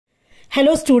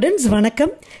Hello students, வணக்கம்.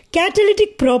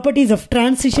 Catalytic properties of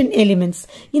transition elements.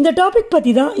 இந்த topic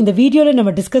பத்தி தான் இந்த வீடியோல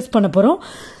நம்ம டிஸ்கஸ் பண்ண போறோம்.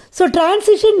 So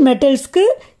transition metals-க்கு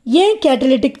ஏன்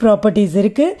catalytic properties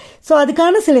இருக்கு? So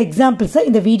அதுக்கான சில எக்ஸாம்பிள்ஸ்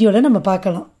இந்த வீடியோல நம்ம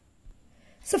பார்க்கலாம்.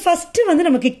 So first வந்து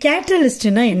நமக்கு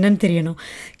catalystனா என்னன்னு தெரியணும்.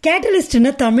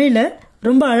 Catalystனா தமிழ்ல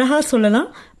ரொம்ப அழகா சொல்லலாம்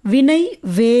வினை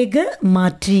வேக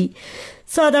மாற்றி.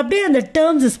 ஸோ அது அப்படியே அந்த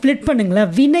டேர்ம்ஸ் ஸ்பிளிட் பண்ணுங்களா.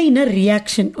 வினைனா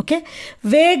reaction, okay,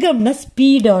 வேகம்னா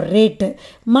speed R rate,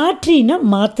 மாற்றினா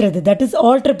மாற்றுறது, தட் இஸ்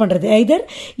ஆல்டர் பண்ணுறது, Hyder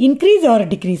increase R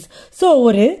degrees. So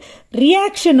ஒரு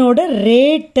ரியாக்ஷனோட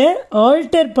ரேட்டை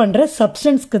ஆல்டர் பண்ணுற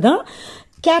சப்ஸ்டன்ஸ்க்கு தான்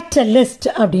கேட்டலிஸ்ட்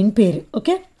அப்படின்னு பேர்,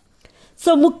 ஓகே.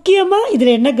 ஸோ முக்கியமாக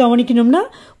இதில் என்ன கவனிக்கணும்னா,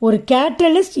 ஒரு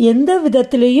கேட்டலிஸ்ட் எந்த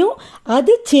விதத்துலேயும்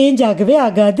அது சேஞ்ச் ஆகவே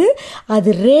ஆகாது.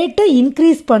 அது ரேட்டை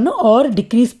இன்க்ரீஸ் பண்ணும் ஆர்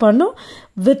டிக்ரீஸ் பண்ணும்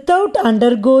without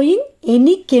undergoing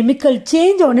any chemical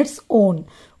change on its own,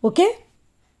 okay.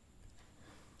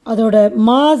 அதோட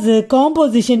மாஸ்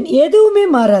காம்போசிஷன் எதுவுமே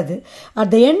மாறாது.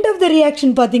 At the end of the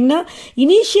reaction பார்த்தீங்கன்னா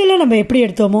இனிஷியலாக நம்ம எப்படி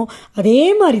எடுத்தோமோ அதே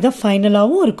மாதிரி தான்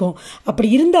ஃபைனலாகவும் இருக்கும். அப்படி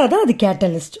இருந்தால் தான் அது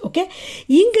கேட்டலிஸ்ட், ஓகே.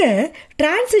 இங்கே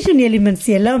டிரான்சிஷன் எலிமெண்ட்ஸ்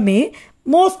எல்லாமே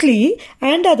மோஸ்ட்லி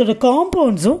அண்ட் அதோட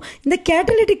காம்பவுண்ட்ஸும் இந்த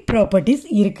கேட்டலிட்டிக் ப்ராப்பர்ட்டிஸ்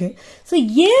இருக்குது. ஸோ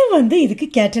ஏன் வந்து இதுக்கு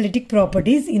கேட்டலிட்டிக்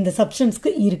ப்ராப்பர்ட்டிஸ் இந்த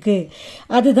சப்ஸ்டன்ஸ்க்கு இருக்குது,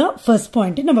 அதுதான் ஃபர்ஸ்ட்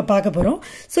பாயிண்ட் நம்ம பார்க்க போகிறோம்.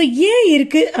 ஸோ ஏன்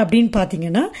இருக்குது அப்படின்னு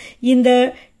பார்த்தீங்கன்னா, இந்த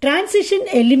டிரான்சிஷன்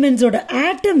எலிமெண்ட்ஸோட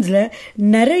ஆட்டம்ஸில்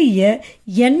நிறைய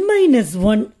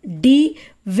N-1d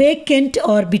வேக்கண்ட்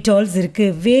ஆர்பிட்டால்ஸ்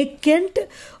இருக்குது. வேக்கண்ட்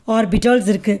ஆர்பிட்டால்ஸ்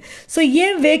இருக்குது. ஸோ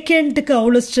ஏன் வேக்கண்ட்டுக்கு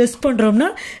அவ்வளோ ஸ்ட்ரெஸ் பண்ணுறோம்னா,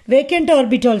 வேக்கண்ட்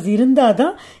ஆர்பிட்டால்ஸ் இருந்தால்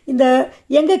தான் இந்த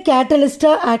எங்கே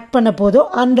கேட்டலிஸ்டாக ஆக்ட் பண்ண போதோ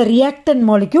அந்த ரியாக்டன்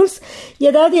மாலிக்யூல்ஸ்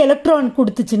ஏதாவது எலக்ட்ரான்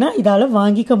கொடுத்துச்சுன்னா இதால்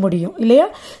வாங்கிக்க முடியும் இல்லையா.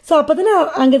 ஸோ அப்போ தானே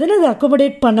அங்கே தானே அதை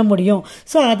அக்கோமடேட் பண்ண முடியும்.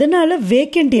 ஸோ அதனால்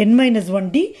வேக்கண்ட்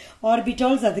N-1d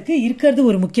ஆர்பிட்டால்ஸ் அதுக்கு இருக்கிறது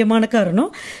ஒரு முக்கியமான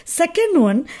காரணம். செகண்ட்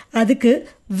ஒன், அதுக்கு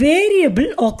வேரியபிள்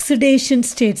ஆக்சிடேஷன்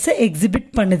ஸ்டேட்ஸை எக்ஸிபிட்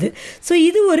பண்ணுது. ஸோ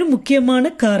இது ஒரு முக்கியமான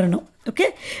காரணம், ஓகே.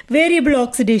 வேரியபிள்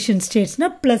ஆக்சிடேஷன் ஸ்டேட்ஸ்னா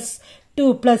 +2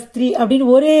 +3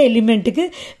 அப்படின்னு ஒரே எலிமெண்ட்டுக்கு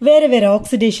வேறு வேறு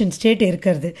ஆக்சிடேஷன் ஸ்டேட்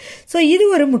இருக்கிறது. ஸோ இது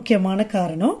ஒரு முக்கியமான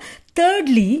காரணம்.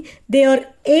 Thirdly, they are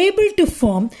able to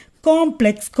form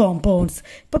complex compounds.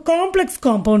 இப்போ காம்ப்ளெக்ஸ்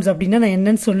காம்பவுண்ட்ஸ் அப்படின்னா நான்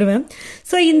என்னன்னு சொல்லுவேன்.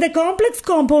 ஸோ இந்த காம்ப்ளெக்ஸ்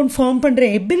காம்பவுண்ட் ஃபார்ம் பண்ணுற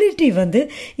எபிலிட்டி வந்து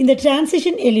இந்த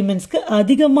டிரான்சிஷன் எலிமெண்ட்ஸ்க்கு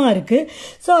அதிகமாக இருக்குது.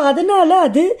 ஸோ அதனால்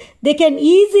அது they can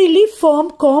easily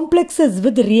form complexes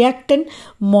with ரியாக்டன்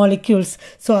molecules.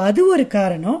 So அது ஒரு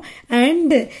காரணம்.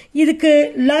 அண்ட் இதுக்கு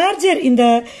லார்ஜர் இந்த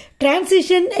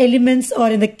டிரான்சிஷன் எலிமெண்ட்ஸ்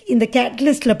ஆர் இந்த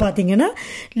கேட்டலிஸ்டில் பார்த்தீங்கன்னா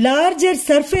லார்ஜர்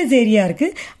சர்ஃபேஸ் ஏரியா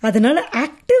இருக்குது. அதனால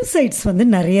ஆக்டிவ் சைட்ஸ் வந்து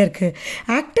நிறைய இருக்குது.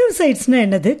 ஆக்டிவ் சைட்ஸ்னால்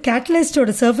என்னது,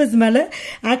 கேட்டலிஸ்டோட சர்ஃபேஸ் மேலே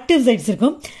ஆக்டிவ் சைட்ஸ்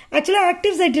இருக்கும். ஆக்சுவலாக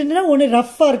ஆக்டிவ் சைட் இருந்ததுன்னா ஒன்று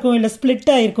ரஃப்பாக இருக்கும், இல்லை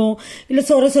ஸ்பிளிட்டாக இருக்கும், இல்லை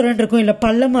சொரன்னு இருக்கும், இல்லை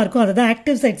பள்ளமாக இருக்கும். அதை தான்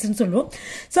ஆக்டிவ் சைட்ஸ்ன்னு சொல்லுவோம்.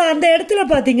 ஸோ அந்த இடத்துல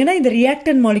பார்த்தீங்கன்னா இந்த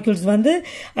ரியாக்டன் மாலிக்யூல்ஸ் வந்து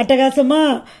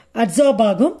அட்டகாசமாக அப்சார்ப்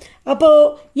ஆகும். அப்போது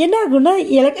என்ன ஆகும்னா,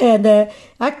 அந்த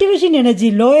ஆக்டிவேஷன் எனர்ஜி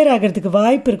லோயர் ஆகிறதுக்கு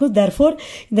வாய்ப்பு இருக்கும். தர்ஃபோர்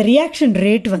இந்த ரியாக்ஷன்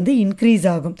ரேட் வந்து இன்க்ரீஸ்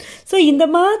ஆகும். ஸோ இந்த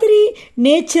மாதிரி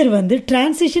நேச்சர் வந்து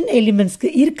டிரான்சிஷன்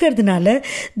எலிமெண்ட்ஸ்க்கு இருக்கிறதுனால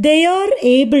they are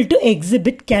able to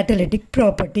exhibit catalytic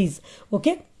properties,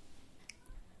 okay.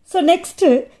 So next,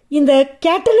 இந்த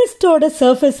கேட்டலிஸ்டோட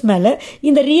சர்ஃபேஸ் மேலே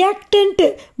இந்த ரியாக்டன்ட்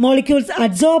மாலிக்யூல்ஸ்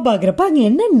அப்சார்ப் ஆகிறப்ப அங்கே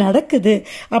என்ன நடக்குது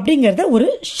அப்படிங்கிறத ஒரு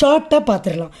ஷார்ட்டாக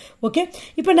பார்த்துடலாம், ஓகே.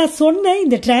 இப்போ நான் சொன்ன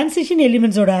இந்த டிரான்சிஷன்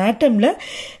எலிமெண்ட்ஸோட ஆட்டமில்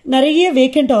நிறைய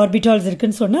வேக்கண்ட் ஆர்பிட்டால்ஸ்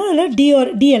இருக்குன்னு சொன்னால்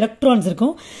அதில் டி எலக்ட்ரான்ஸ்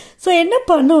இருக்கும். ஸோ என்ன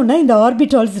பண்ணோன்னா, இந்த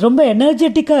ஆர்பிட்டால்ஸ் ரொம்ப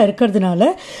எனர்ஜெட்டிக்காக இருக்கிறதுனால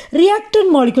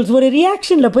ரியாக்டன் மாலிக்யூல்ஸ் ஒரு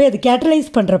ரியாக்ஷனில் போய் அது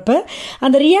கேட்டலைஸ் பண்ணுறப்ப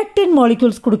அந்த ரியாக்டன்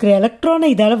மாலிக்யூல்ஸ் கொடுக்குற எலக்ட்ரானை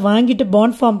இதால் வாங்கிட்டு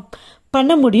பாண்ட் ஃபார்ம்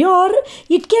பண்ண முடியும். R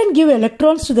it can give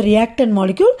electrons to the ரியாக்டன்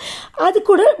molecule, அது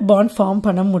கூட பாண்ட் ஃபார்ம்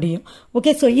பண்ண முடியும்,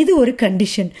 ஓகே. ஸோ இது ஒரு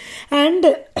கண்டிஷன். அண்ட்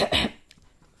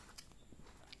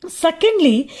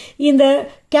செகண்ட்லி, இந்த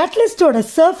கேட்டலிஸ்டோட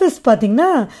சர்ஃபேஸ் பார்த்தீங்கன்னா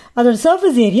அதோட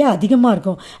சர்ஃபேஸ் ஏரியா அதிகமாக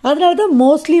இருக்கும். அதனால தான்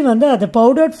மோஸ்ட்லி வந்து அதை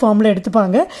பவுடர்ட் ஃபார்மில்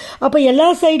எடுத்துப்பாங்க. அப்போ எல்லா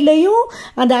சைட்லேயும்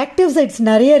அந்த ஆக்டிவ் சைட்ஸ்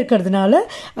நிறைய இருக்கிறதுனால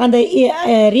அந்த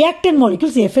ரியாக்டன்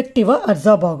மாலிக்யூல்ஸ் எஃபெக்டிவாக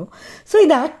அப்சார்ப் ஆகும். ஸோ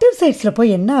இந்த ஆக்டிவ் சைட்ஸில்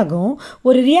போய் என்ன ஆகும்,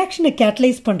 ஒரு ரியாக்ஷனை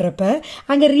கேட்டலைஸ் பண்ணுறப்ப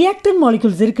அங்கே ரியாக்டன்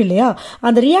மாலிக்யூல்ஸ் இருக்கு இல்லையா,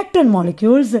 அந்த ரியாக்டன்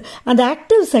மாலிக்யூல்ஸ் அந்த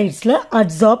ஆக்டிவ் சைட்ஸில்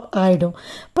அப்சார்ப் ஆகிடும்.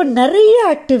 இப்போ நிறைய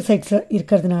ஆக்டிவ் சைட்ஸ்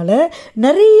இருக்கிறதுனால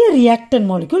நிறைய ரியாக்டன்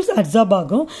மாலிக்யூல்ஸ் அப்சார்ப்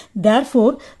ஆகும்.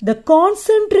 Therefore, the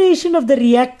concentration of the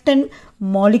reactant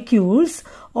molecules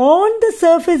on the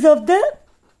surface of the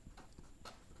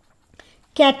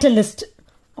catalyst,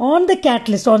 on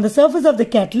the surface of the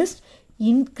catalyst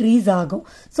increase ஆகும்.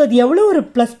 ஸோ அது எவ்வளோ ஒரு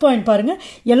ப்ளஸ் பாயிண்ட் பாருங்கள்,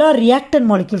 எல்லா ரியாக்டன்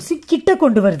மாலிக்யூல்ஸையும் கிட்ட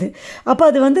கொண்டு வருது. அப்போ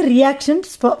அது வந்து ரியாக்ஷன்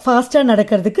ஃபாஸ்ட்டாக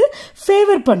நடக்கிறதுக்கு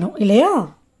ஃபேவர் பண்ணும் இல்லையா.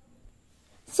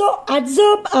 ஸோ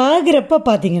அப்சார்ப் ஆகிறப்ப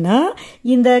பார்த்தீங்கன்னா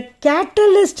இந்த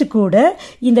கேட்டலிஸ்ட் கூட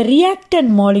இந்த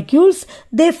reactant molecules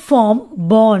they form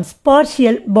bonds,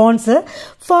 partial பாண்ட்ஸை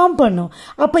form பண்ணும்.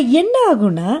 அப்போ என்ன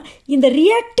ஆகும்னா இந்த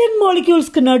ரியாக்டன்ட்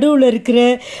மாலிக்யூல்ஸ்க்கு நடுவில் இருக்கிற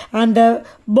அந்த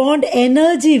பாண்ட்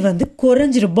எனர்ஜி வந்து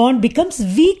குறைஞ்சிரும். Bond becomes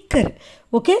weaker.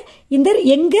 ஓகே, இந்த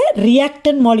எங்கே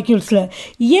ரியாக்டன்ட் மாலிக்யூல்ஸில்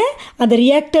ஏன் அந்த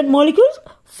reactant molecules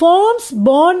forms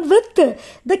bond with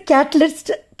the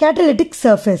catalytic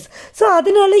surface. So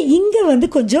அதனால இங்கே வந்து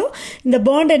கொஞ்சம் இந்த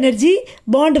பாண்ட் எனர்ஜி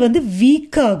பாண்ட் வந்து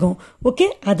வீக் ஆகும். ஓகே,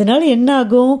 அதனால என்ன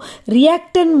ஆகும்,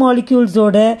 ரியாக்டன்ட்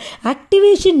மாலிக்யூல்ஸோட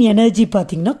ஆக்டிவேஷன் எனர்ஜி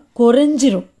பார்த்திங்கன்னா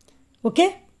குறைஞ்சிரும். ஓகே,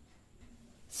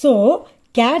 ஸோ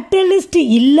கேட்டலிஸ்ட்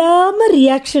இல்லாமல்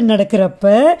ரியாக்ஷன்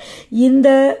நடக்கிறப்ப இந்த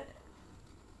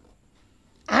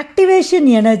ஆக்டிவேஷன்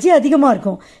எனர்ஜி அதிகமாக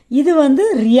இருக்கும். இது வந்து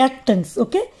ரியாக்டன்ஸ்.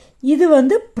 ஓகே, இது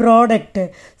வந்து ப்ராடக்ட்.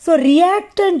 ஸோ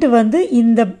ரியாக்டன்ட் வந்து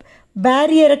இந்த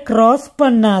பேரியரை கிராஸ்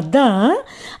பண்ணாதான்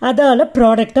அதால்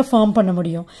ப்ராடக்டை ஃபார்ம் பண்ண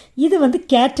முடியும். இது வந்து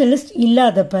கேட்டலிஸ்ட்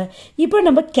இல்லாதப்ப. இப்போ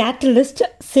நம்ம கேட்டலிஸ்ட்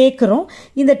சேர்க்குறோம்.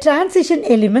 இந்த transition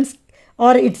elements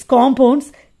R it's compounds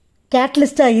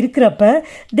கேட்டலிஸ்டாக இருக்கிறப்ப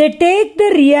they take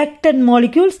the reactant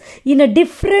molecules in a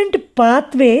different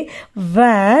pathway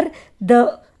where the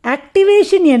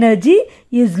activation energy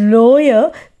is lower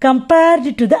compared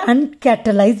to the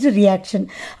uncatalyzed reaction.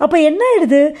 அப்போ என்ன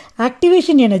ஆயிடுது,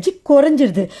 ஆக்டிவேஷன் எனர்ஜி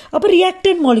குறைஞ்சிடுது. அப்போ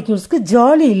ரியாக்டன்ட் மாலிக்யூல்ஸ்க்கு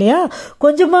ஜாலி இல்லையா,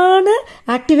 கொஞ்சமான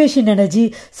ஆக்டிவேஷன் எனர்ஜி.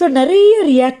 ஸோ நிறைய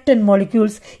reactant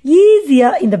molecules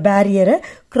ஈஸியாக இந்த பேரியரை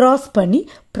கிராஸ் பண்ணி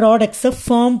ப்ராடக்ட்ஸை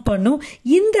ஃபார்ம் பண்ணும்.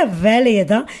 இந்த வேலையை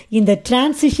தான் இந்த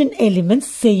டிரான்சிஷன்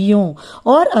எலிமெண்ட்ஸ் செய்யும்.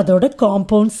 ஆர் அதோட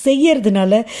காம்பவுண்ட்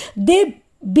செய்யறதுனால தே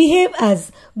behave as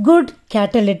good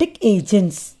catalytic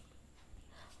agents.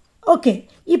 Okay,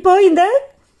 இப்போ இந்த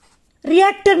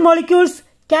ரியாக்டன்ட் மாலிக்யூல்ஸ்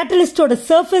கேட்டலிஸ்டோட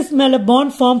சர்ஃபேஸ் மேலே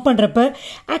பாண்ட் ஃபார்ம் பண்ணுறப்ப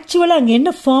ஆக்சுவலாக அங்கே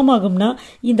என்ன ஃபார்ம் ஆகும்னா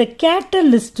இந்த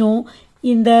கேட்டலிஸ்ட்டும்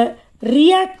இந்த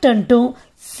ரியாக்டன்ட்டும்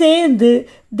சேர்ந்து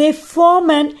they form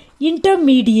and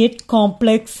intermediate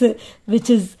complex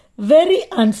which is very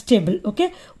unstable. Okay,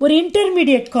 ஒரு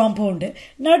இன்டர்மீடியட் காம்பவுண்டு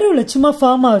நடுவில் சும்மா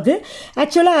ஃபார்ம் ஆகுது.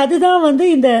 ஆக்சுவலாக அதுதான் வந்து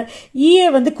இந்த ஈஏ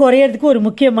வந்து குறையிறதுக்கு ஒரு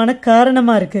முக்கியமான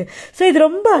காரணமாக இருக்குது. ஸோ இது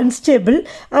ரொம்ப அன்ஸ்டேபிள்.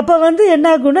 அப்போ வந்து என்ன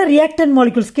ஆகும்னா ரியாக்டன்ட்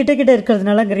மாலிக்யூல்ஸ் கிட்ட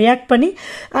இருக்கிறதுனால அங்கே ரியாக்ட் பண்ணி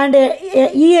அண்ட்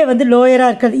ஈஏ வந்து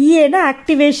லோயராக இருக்கிறது. ஈஏனா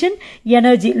ஆக்டிவேஷன்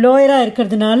எனர்ஜி லோயராக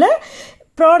இருக்கிறதுனால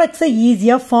ப்ராடக்ட்ஸை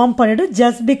ஈஸியாக ஃபார்ம் பண்ணிடும்.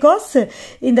 ஜஸ்ட் பிகாஸ்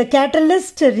இந்த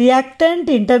கேட்டலிஸ்ட் ரியாக்டன்ட்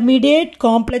இன்டர்மீடியேட்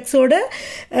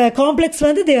காம்ப்ளெக்ஸ்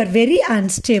வந்து they are very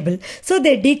unstable. So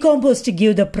they decompose to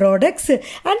give the products.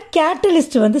 And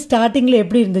catalyst வந்து ஸ்டார்டிங்கில்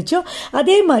எப்படி இருந்துச்சோ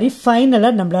அதே மாதிரி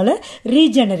ஃபைனலாக நம்மளால்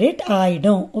ரீஜெனரேட்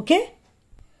ஆகிடும். Okay,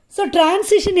 so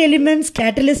transition elements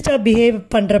கேட்டலிஸ்டாக behave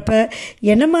பண்ணுறப்ப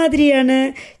என்ன மாதிரியான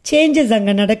சேஞ்சஸ்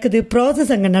அங்கே நடக்குது,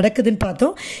 ப்ராசஸ் அங்கே நடக்குதுன்னு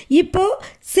பார்த்தோம். இப்போது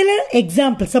சில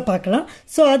எக்ஸாம்பிள்ஸை பார்க்கலாம்.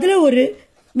 ஸோ அதில் ஒரு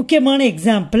முக்கியமான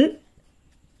example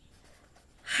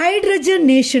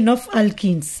hydrogenation of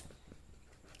alkenes.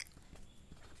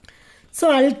 So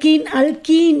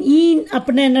alkene ஈன்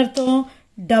அப்படின்னா என்ன அர்த்தம்,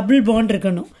 டபுள் பாண்ட்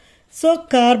இருக்கணும். So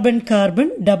carbon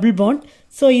double bond.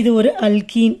 So இது ஒரு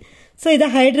அல்கீன். ஸோ இதை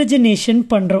ஹைட்ரஜனேஷன்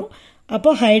பண்ணுறோம். அப்போ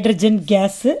ஹைட்ரஜன்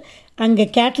கேஸு. அங்கே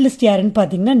கேட்டலிஸ்ட் யாருன்னு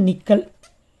பார்த்தீங்கன்னா நிக்கல்.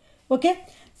 ஓகே,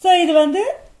 ஸோ இது வந்து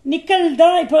நிக்கல்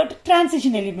தான் இப்போ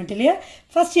டிரான்சிஷன் எலிமெண்ட் இல்லையா.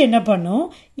 ஃபர்ஸ்ட் என்ன பண்ணோம்,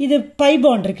 இது பை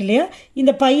பாண்ட் இருக்கு இல்லையா,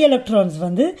 இந்த பை எலக்ட்ரான்ஸ்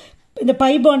வந்து இந்த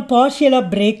பை பாண்ட் பார்ஷியலாக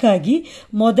பிரேக் ஆகி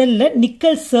முதல்ல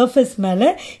நிக்கல் சர்ஃபேஸ் மேலே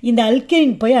இந்த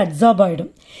அல்கைன் போய் அப்சார்ப்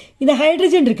ஆகிடும். இந்த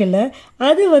ஹைட்ரஜன் இருக்குல்ல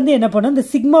அது வந்து என்ன பண்ணோம், இந்த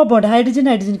சிக்மா பாண்ட்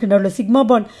ஹைட்ரஜனுக்கு நடுவில் சிக்மா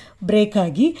பாண்ட் பிரேக்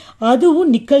ஆகி அதுவும்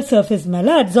நிக்கல் சர்ஃபேஸ்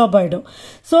மேலே அப்சார்ப் ஆகிடும்.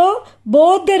 So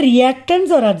both the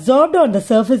reactance R absorbed on the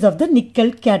surface of the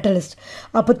nickel catalyst.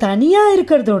 அப்போ தனியாக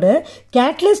இருக்கிறதோட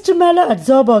கேட்டலிஸ்ட் மேலே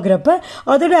அப்சார்ப் ஆகுறப்ப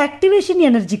அதோட ஆக்டிவேஷன்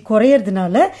எனர்ஜி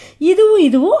குறையிறதுனால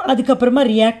இதுவும் அதுக்கப்புறமா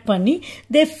ரியாக்ட் பண்ணி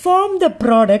they form the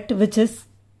product which is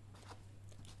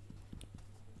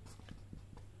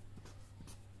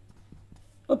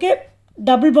okay.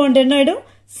 Double bond என்ன ஆகிடும்,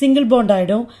 சிங்கிள் பாண்ட்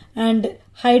ஆகிடும். அண்ட்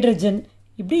ஹைட்ரஜன்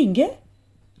இப்படி இங்கே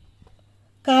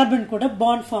கார்பன் கூட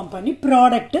பாண்ட் ஃபார்ம் பண்ணி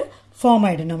ப்ராடக்ட் ஃபார்ம்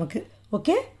ஆகிடும் நமக்கு.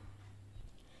 ஓகே,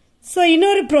 ஸோ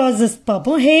இன்னொரு ப்ராசஸ்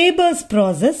பார்ப்போம், ஹேபர்ஸ்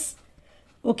ப்ராசஸ்.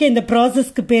 ஓகே, இந்த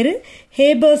ப்ராசஸ்க்கு பேர்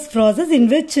Haber's process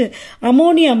in which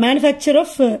ammonia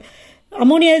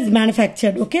is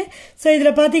manufactured. Okay, so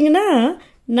இதில் பார்த்தீங்கன்னா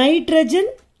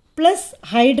nitrogen plus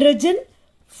hydrogen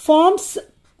forms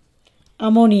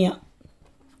ammonia.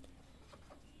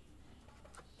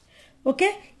 Okay,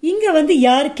 இங்கே வந்து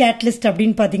யார் கேட்டலிஸ்ட்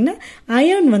அப்படின்னு பார்த்தீங்கன்னா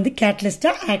அயன் வந்து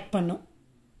கேட்டலிஸ்டாக ஆக்ட் பண்ணும்.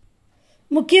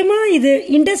 முக்கியமாக இது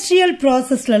இண்டஸ்ட்ரியல்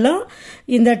ப்ராசஸ்லலாம்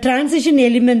இந்த டிரான்சிஷன்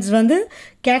எலிமெண்ட்ஸ் வந்து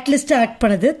கேட்டலிஸ்டாக ஆக்ட்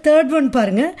பண்ணுது. தேர்ட் ஒன்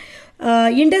பாருங்கள்,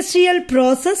 industrial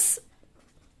process,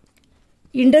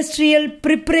 industrial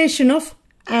preparation of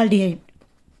aldehyde.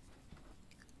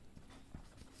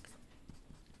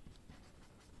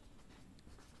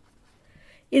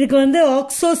 இதுக்கு வந்து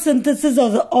ஆக்சோ சிந்தசிஸ்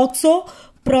ஆக்சோ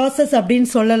ப்ராசஸ் அப்படின்னு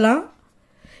சொல்லலாம்.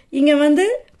 இங்கே வந்து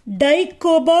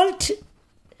டைகோபால்ட்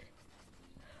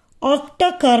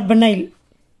ஆக்டாகார்பனைல்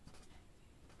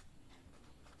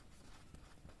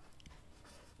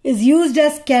is used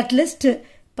as catalyst.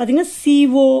 பார்த்தீங்கன்னா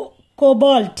CO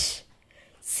cobalt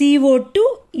CO2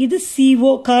 இது CO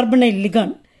கார்பனைல்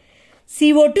லிகான்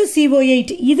CO2 CO8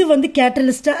 இது வந்து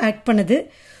கேட்டலிஸ்டாக ஆக்ட் பண்ணுது.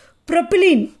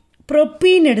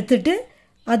 ப்ரோப்பீன் எடுத்துட்டு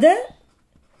அதை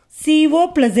CO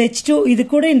plus H2 இது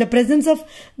கூட இந்த presence of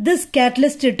this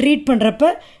catalyst treat பண்ணுறப்ப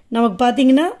நமக்கு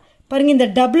பார்த்தீங்கன்னா பாருங்கள் இந்த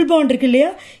டபுள் பாண்ட் இருக்கு இல்லையா,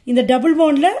 இந்த டபுள்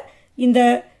பாண்டில் இந்த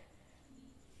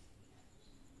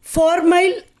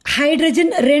ஃபார்மைல்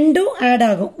ஹைட்ரஜன் ரெண்டும் ஆட்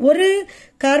ஆகும். ஒரு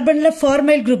கார்பனில்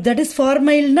formyl group, that is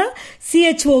ஃபார்மைல்னா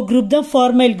CHO group தான்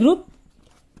ஃபார்மைல் குரூப்.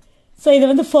 ஸோ இதை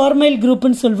வந்து ஃபார்மைல்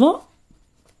குரூப்னு சொல்வோம்.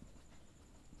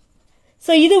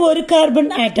 ஸோ இது ஒரு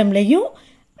கார்பன் ஆட்டம்லையும்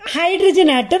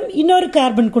ஹைட்ரஜன் ஆட்டம் இன்னொரு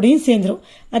கார்பன் கூடயும் சேர்ந்துடும்.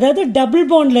 அதாவது டபுள்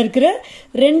பாண்டில் இருக்கிற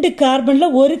ரெண்டு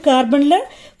கார்பனில் ஒரு கார்பனில்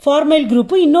ஃபார்மைல்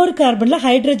குரூப்பும் இன்னொரு கார்பனில்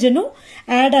ஹைட்ரஜனும்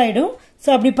ஆட் ஆகிடும். ஸோ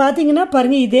அப்படி பார்த்தீங்கன்னா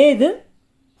பாருங்கள் இதே இது.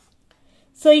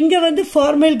 ஸோ இங்கே வந்து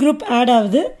ஃபார்மைல் குரூப் ஆட்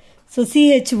ஆகுது. ஸோ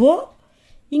CHO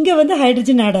இங்கே வந்து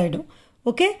ஹைட்ரஜன் ஆட் ஆகிடும்.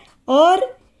 ஓகே, ஆர்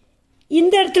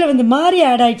இந்த இடத்துல வந்து மாறி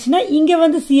ஆட் ஆயிடுச்சுன்னா இங்கே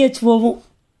வந்து CHOவும்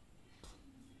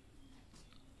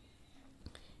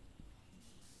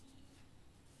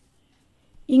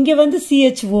இங்கே வந்து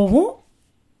CHOவும்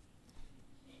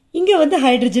இங்கே வந்து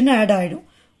ஹைட்ரஜன் ஆட் ஆகிடும்.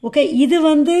 ஓகே, இது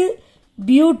வந்து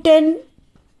butane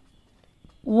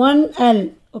 1L.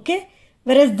 Okay,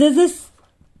 whereas this is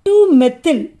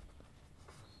 2-methyl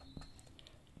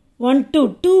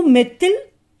 2-methyl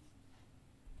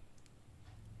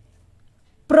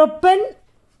propan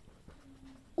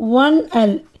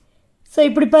 1L. So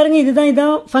இப்படி பாருங்கள், இதுதான்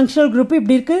ஃபங்க்ஷனல் குரூப்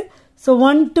இப்படி இருக்கு. So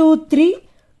 1 2 3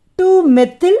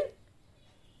 2-methyl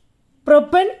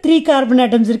propan 3 carbon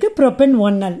atoms இருக்கு, propan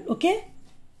 1L. Okay,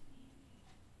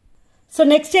 so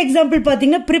next example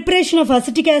பார்த்தீங்கன்னா preparation of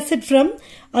acetic acid from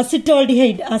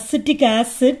acetaldehyde. Acetic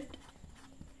acid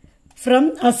from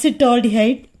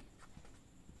acetaldehyde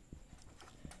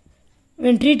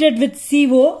when treated with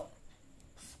CO.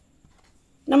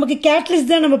 நமக்கு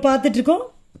catalyst தான் நம்ம பார்த்துட்டு இருக்கோம்.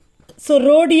 So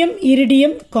rhodium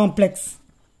iridium complex.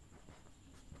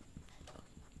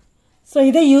 So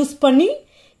இதை use பண்ணி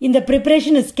இந்த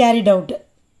preparation is carried out.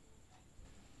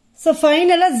 So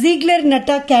ஃபைனலாக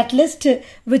Ziegler-Natta catalyst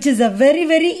which is a very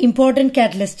very important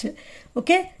catalyst.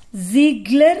 Okay,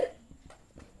 Ziegler-Natta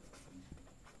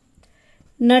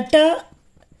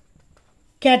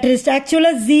catalyst.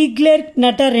 ஆக்சுவலாக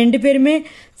Ziegler-Natta ரெண்டு பேருமே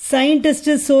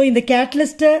சயின்டிஸ்ட்டு. ஸோ இந்த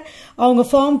கேட்டலிஸ்ட்டை அவங்க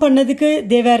ஃபார்ம் பண்ணதுக்கு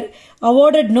தேவர்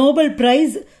அவார்டட் நோபல்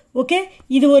ப்ரைஸ். ஓகே,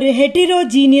 இது ஒரு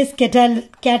ஹெட்டிரோஜீனியஸ்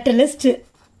catalyst.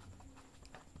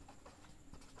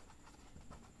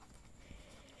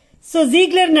 So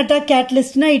Ziegler-Natta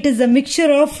catalystனா it is a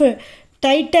mixture of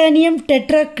titanium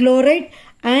tetrachloride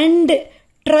and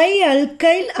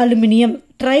ட்ரைஅல்கைல் aluminium.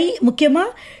 முக்கியமாக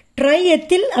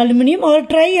ட்ரைஎத்தில் aluminium R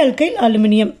ட்ரைஅல்கைல்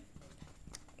aluminium.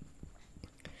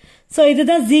 So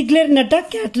இதுதான் Ziegler-Natta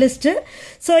கேட்டலிஸ்ட்டு.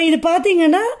 ஸோ இது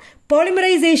பார்த்தீங்கன்னா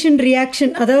பாலிமரைசேஷன்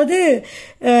ரியாக்ஷன், அதாவது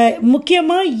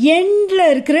முக்கியமாக எண்டில்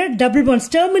இருக்கிற double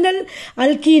bonds terminal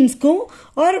அல்கீன்ஸ்க்கும்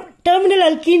R terminal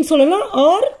alkene சொல்லலாம்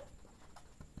ஆர்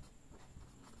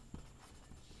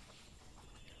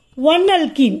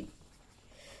 1-alkene.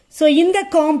 ஸோ இந்த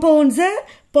காம்பவுண்ட்ஸை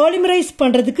பாலிமரைஸ்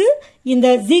பண்ணுறதுக்கு இந்த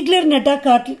Ziegler-Natta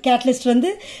கேட்டலிஸ்ட் வந்து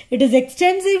it is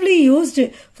extensively used.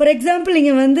 For example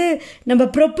இங்கே வந்து நம்ம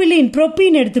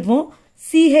ப்ரோப்பீன் எடுத்துப்போம்.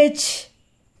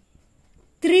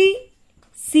 CH3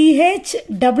 CH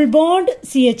double bond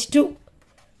CH2.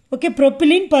 Okay,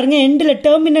 ப்ரோப்பிலின் பாருங்கள் எண்டில்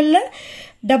டெர்மினலில்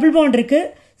டபுள் பாண்ட் இருக்குது.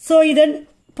 ஸோ இதன்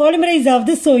பாலிமரைஸ்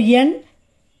ஆகுது. So N.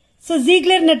 So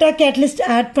Ziegler-Natta catalyst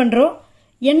add பண்ணுறோம்.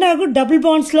 என்ன ஆகும், டபுள்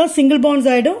பாண்ட்ஸ்லாம் சிங்கிள் பாண்ட்ஸ்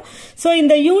ஆகிடும். ஸோ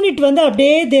இந்த யூனிட் வந்து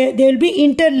அப்படியே they will be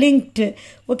interlinked.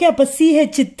 Okay, அப்போ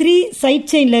CH3 சைட்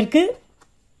செயினில் இருக்குது.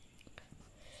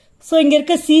 ஸோ இங்கே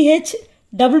இருக்க CH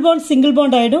double bond single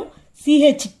bond ஆகிடும்.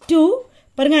 CH2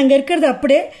 பாருங்கள் அங்கே இருக்கிறது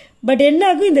அப்படியே. பட் என்ன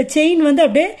ஆகும், இந்த செயின் வந்து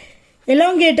அப்படியே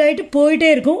எலாங்கேட் ஆகிட்டு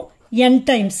போயிட்டே இருக்கும் N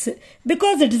times.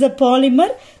 Because it is a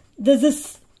polymer. This is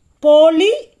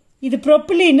poly, இது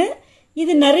ப்ரோப்பிலீனு,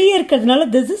 இது நிறைய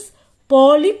இருக்கிறதுனால திஸ் இஸ்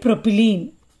பாலிப்ரோபிலீன்.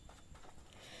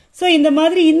 ஸோ இந்த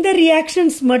மாதிரி இந்த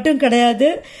ரியாக்ஷன்ஸ் மட்டும் கிடையாது,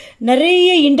 நிறைய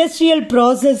இண்டஸ்ட்ரியல்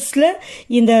ப்ராசஸில்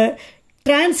இந்த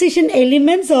டிரான்சிஷன்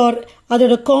எலிமெண்ட்ஸ் ஆர்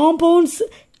அதோட காம்பவுண்ட்ஸ்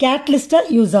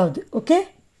கேட்டலிஸ்டாக யூஸ் ஆகுது. ஓகே.